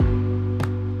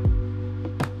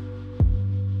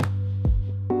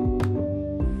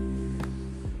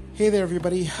Hey there,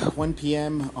 everybody. 1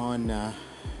 p.m. on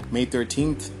May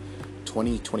 13th,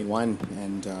 2021,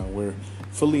 and we're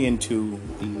fully into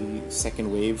the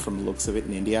second wave from the looks of it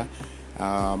in India.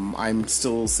 I'm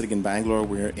still sitting in Bangalore.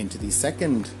 We're into the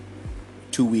second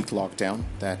 2-week lockdown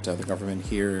that the government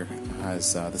here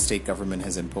has, the state government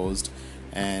has imposed,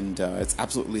 and it's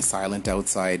absolutely silent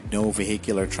outside, no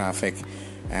vehicular traffic,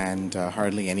 and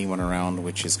hardly anyone around,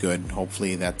 which is good.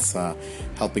 Hopefully that's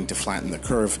helping to flatten the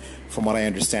curve. From what I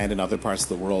understand, in other parts of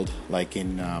the world, like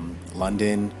in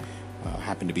London,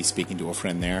 happened to be speaking to a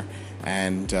friend there,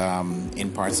 and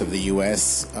in parts of the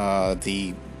US,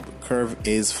 the curve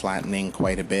is flattening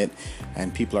quite a bit,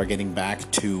 and people are getting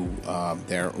back to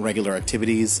their regular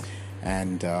activities,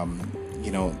 and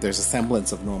there's a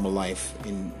semblance of normal life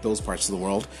in those parts of the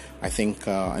world. I think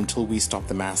until we stop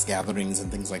the mass gatherings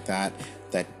and things like that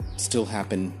still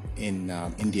happen in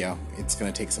India, it's going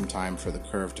to take some time for the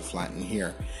curve to flatten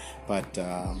here. But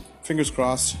fingers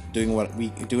crossed, doing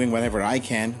whatever I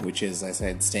can, which is, I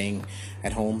said, staying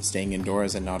at home, staying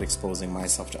indoors, and not exposing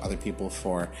myself to other people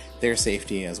for their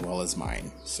safety as well as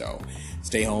mine. So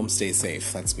stay home, stay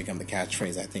safe. That's become the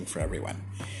catchphrase, I think, for everyone.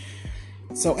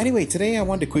 So anyway, today I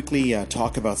wanted to quickly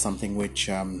talk about something which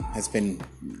has been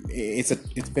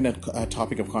a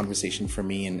topic of conversation for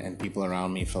me and people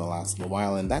around me for the last little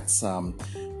while, and that's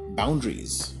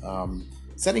boundaries.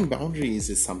 Setting boundaries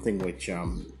is something which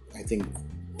I think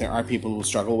there are people who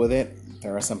struggle with it.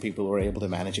 There are some people who are able to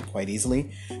manage it quite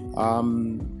easily.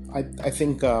 I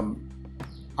think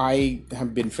I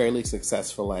have been fairly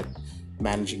successful at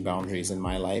managing boundaries in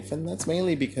my life, and that's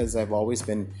mainly because I've always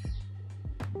been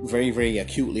very, very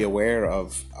acutely aware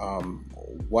of how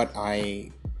I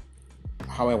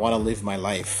want to live my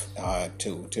life,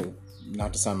 to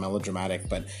not to sound melodramatic,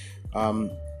 but I'm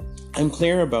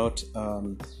clear about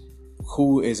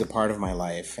who is a part of my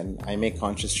life, and I make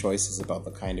conscious choices about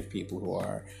the kind of people who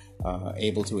are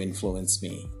able to influence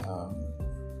me.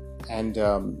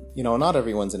 Not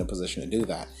everyone's in a position to do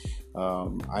that.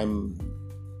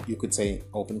 You could say,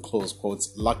 open close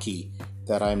quotes, lucky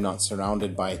that I'm not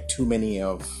surrounded by too many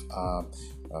of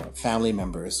family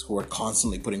members who are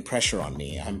constantly putting pressure on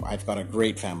me. I've got a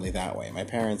great family that way. My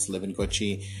parents live in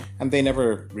Kochi, and they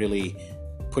never really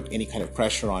put any kind of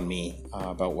pressure on me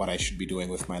about what I should be doing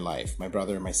with my life. My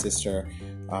brother and my sister,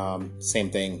 same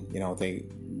thing.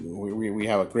 We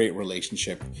have a great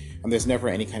relationship, and there's never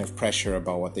any kind of pressure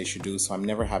about what they should do, so I'm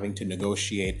never having to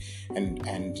negotiate and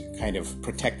kind of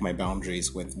protect my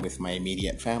boundaries with my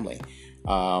immediate family.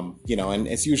 And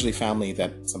it's usually family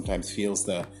that sometimes feels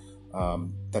that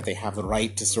they have the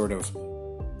right to sort of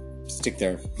stick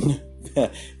their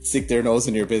nose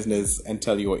in your business and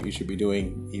tell you what you should be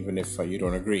doing, even if you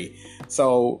don't agree.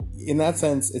 So in that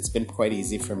sense, it's been quite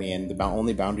easy for me, and the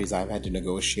only boundaries I've had to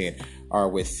negotiate are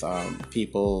with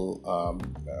people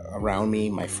around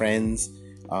me, my friends,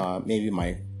 maybe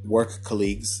my work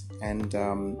colleagues, and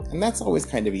that's always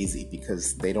kind of easy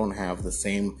because they don't have the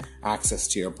same access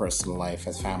to your personal life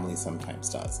as family sometimes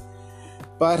does.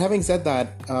 But having said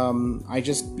that, I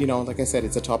just, like I said,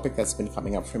 it's a topic that's been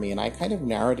coming up for me, and I kind of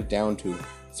narrowed it down to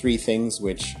 3 things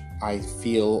which I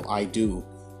feel I do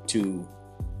to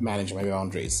manage my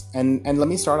boundaries. And let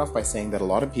me start off by saying that a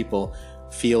lot of people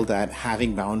feel that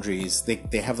having boundaries,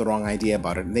 they have the wrong idea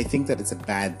about it, and they think that it's a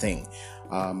bad thing.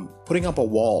 Putting up a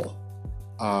wall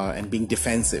and being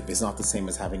defensive is not the same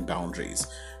as having boundaries.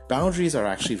 Boundaries are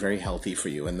actually very healthy for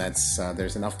you, and that's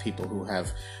there's enough people who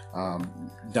have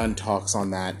done talks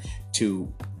on that to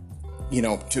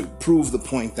prove the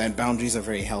point that boundaries are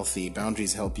very healthy.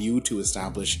 Boundaries help you to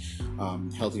establish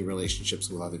healthy relationships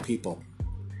with other people.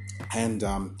 And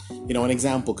an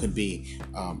example could be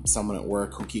someone at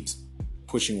work who keeps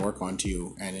pushing work onto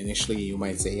you, and initially you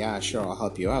might say, yeah, sure, I'll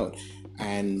help you out.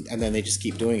 And then they just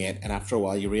keep doing it, and after a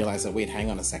while you realize that, wait,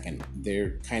 hang on a second,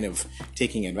 they're kind of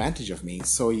taking advantage of me.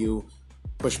 So you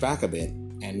push back a bit,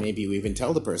 and maybe you even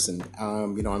tell the person,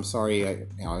 I'm sorry, I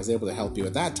was able to help you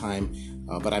at that time,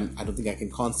 but I don't think I can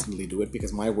constantly do it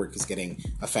because my work is getting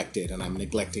affected and I'm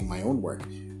neglecting my own work.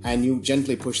 And you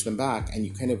gently push them back, and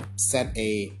you kind of set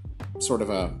a sort of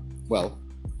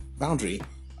boundary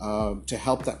to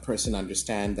help that person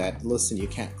understand that, listen, you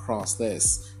can't cross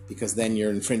this because then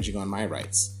you're infringing on my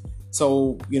rights.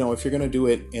 So, if you're going to do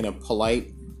it in a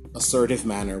polite, assertive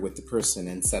manner with the person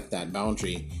and set that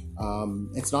boundary,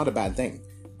 it's not a bad thing.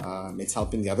 It's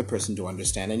helping the other person to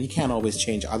understand, and you can't always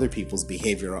change other people's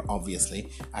behavior, obviously.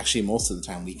 Actually, most of the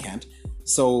time we can't.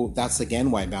 So that's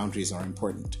again why boundaries are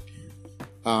important.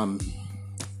 Boundaries,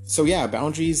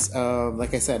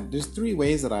 like I said, there's 3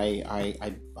 ways that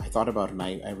I thought about and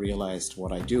I realized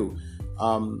what I do.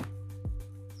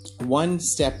 one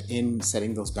step in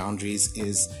setting those boundaries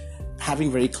is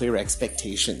having very clear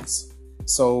expectations.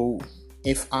 So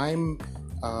if I'm,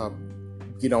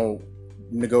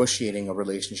 negotiating a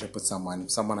relationship with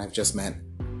someone I've just met,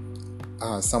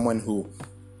 someone who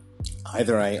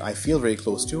either I feel very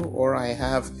close to, or I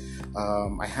have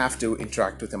to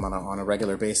interact with them on a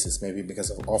regular basis, maybe because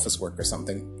of office work or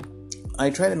something. I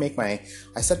try to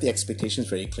I set the expectations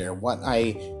very clear, what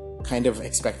I kind of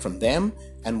expect from them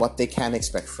and what they can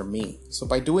expect from me. So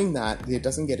by doing that, it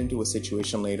doesn't get into a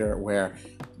situation later where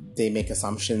they make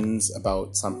assumptions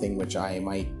about something which I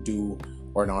might do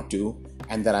or not do,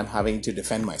 and that I'm having to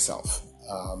defend myself.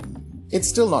 It's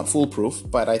still not foolproof,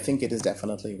 but I think it is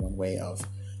definitely one way of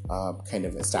kind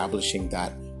of establishing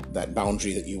that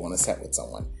boundary that you want to set with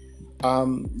someone.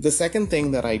 The second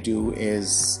thing that I do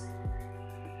is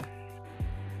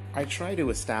I try to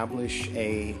establish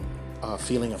a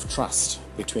feeling of trust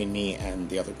between me and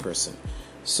the other person.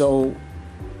 So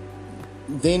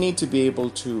they need to be able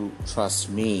to trust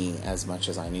me as much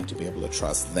as I need to be able to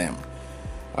trust them.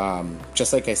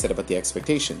 Just like I said about the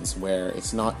expectations, where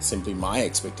it's not simply my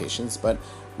expectations, but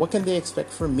what can they expect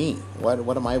from me?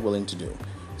 What am I willing to do?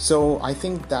 So I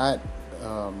think that,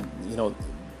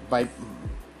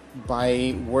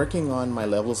 by working on my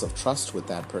levels of trust with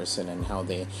that person and how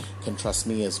they can trust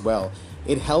me as well,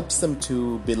 it helps them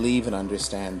to believe and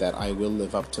understand that I will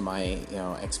live up to my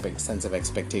sense of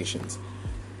expectations.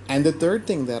 And the third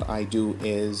thing that I do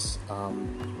is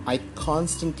I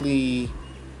constantly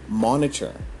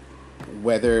monitor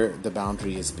whether the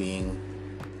boundary is being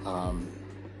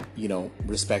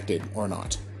respected or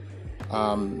not,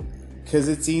 because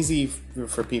it's easy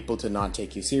for people to not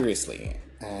take you seriously.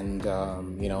 And and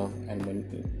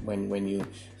when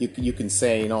you can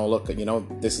say, look,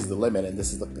 this is the limit, and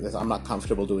this I'm not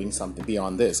comfortable doing something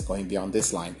beyond this, going beyond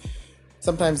this line.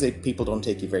 Sometimes people don't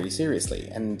take you very seriously,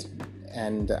 and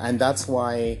that's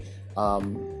why,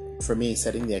 for me,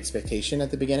 setting the expectation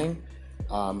at the beginning,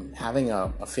 having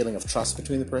a feeling of trust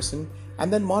between the person,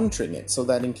 and then monitoring it, so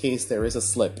that in case there is a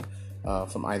slip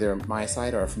from either my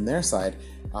side or from their side,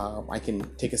 I can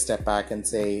take a step back and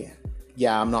say,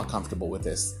 yeah, I'm not comfortable with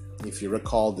this. If you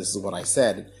recall, this is what I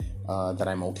said that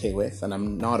I'm okay with, and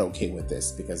I'm not okay with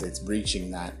this because it's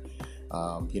breaching that,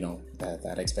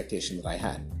 that expectation that I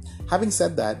had. Having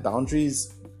said that,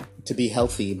 to be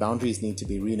healthy, boundaries need to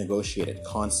be renegotiated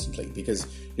constantly, because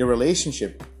your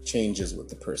relationship changes with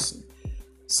the person.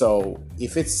 So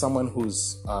if it's someone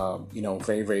who's,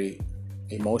 very, very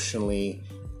emotionally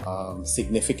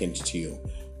significant to you,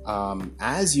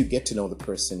 as you get to know the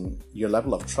person, your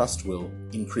level of trust will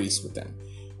increase with them.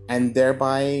 And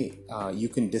thereby, you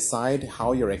can decide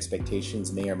how your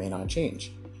expectations may or may not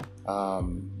change.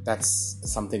 That's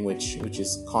something which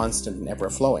is constant and ever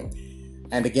flowing.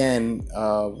 And again,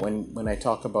 when I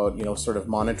talk about, sort of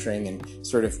monitoring and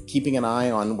sort of keeping an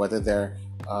eye on whether they're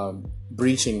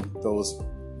breaching those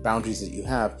boundaries that you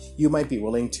have, you might be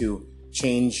willing to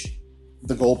change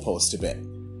the goalpost a bit,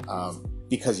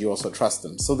 because you also trust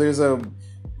them. So there's a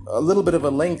little bit of a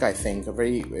link, I think, a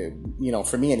very,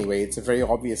 for me anyway, it's a very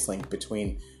obvious link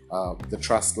between the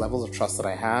trust, levels of trust that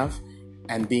I have,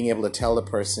 and being able to tell the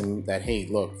person that, hey,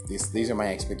 look, these are my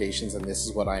expectations and this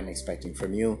is what I'm expecting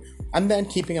from you. And then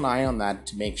keeping an eye on that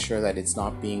to make sure that it's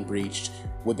not being breached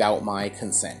without my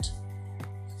consent.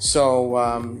 So,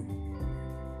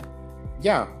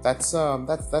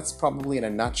 that's probably in a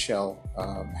nutshell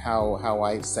how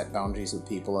I set boundaries with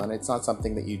people. And it's not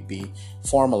something that you'd be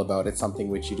formal about. It's something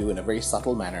which you do in a very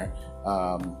subtle manner,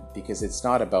 because it's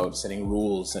not about setting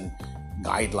rules and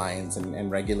guidelines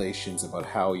and regulations about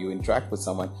how you interact with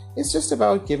someone. It's just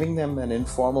about giving them an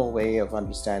informal way of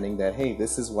understanding that, hey,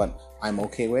 this is what I'm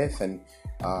okay with, and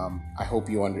I hope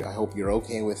you're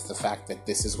okay with the fact that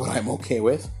this is what I'm okay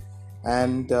with.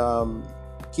 And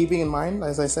keeping in mind,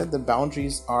 as I said, the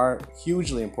boundaries are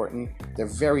hugely important. They're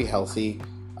very healthy.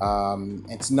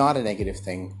 It's not a negative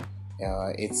thing.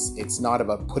 It's not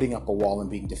about putting up a wall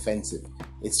and being defensive.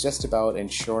 It's just about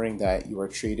ensuring that you are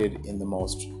treated in the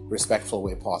most respectful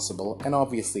way possible. And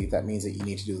obviously that means that you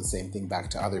need to do the same thing back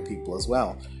to other people as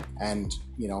well. And,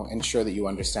 ensure that you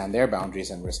understand their boundaries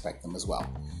and respect them as well.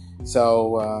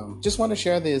 So just want to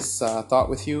share this thought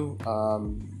with you,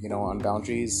 on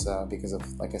boundaries, because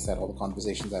of, like I said, all the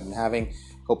conversations I've been having.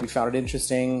 Hope you found it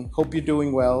interesting. Hope you're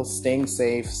doing well, staying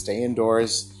safe, stay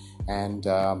indoors, and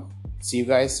see you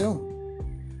guys soon.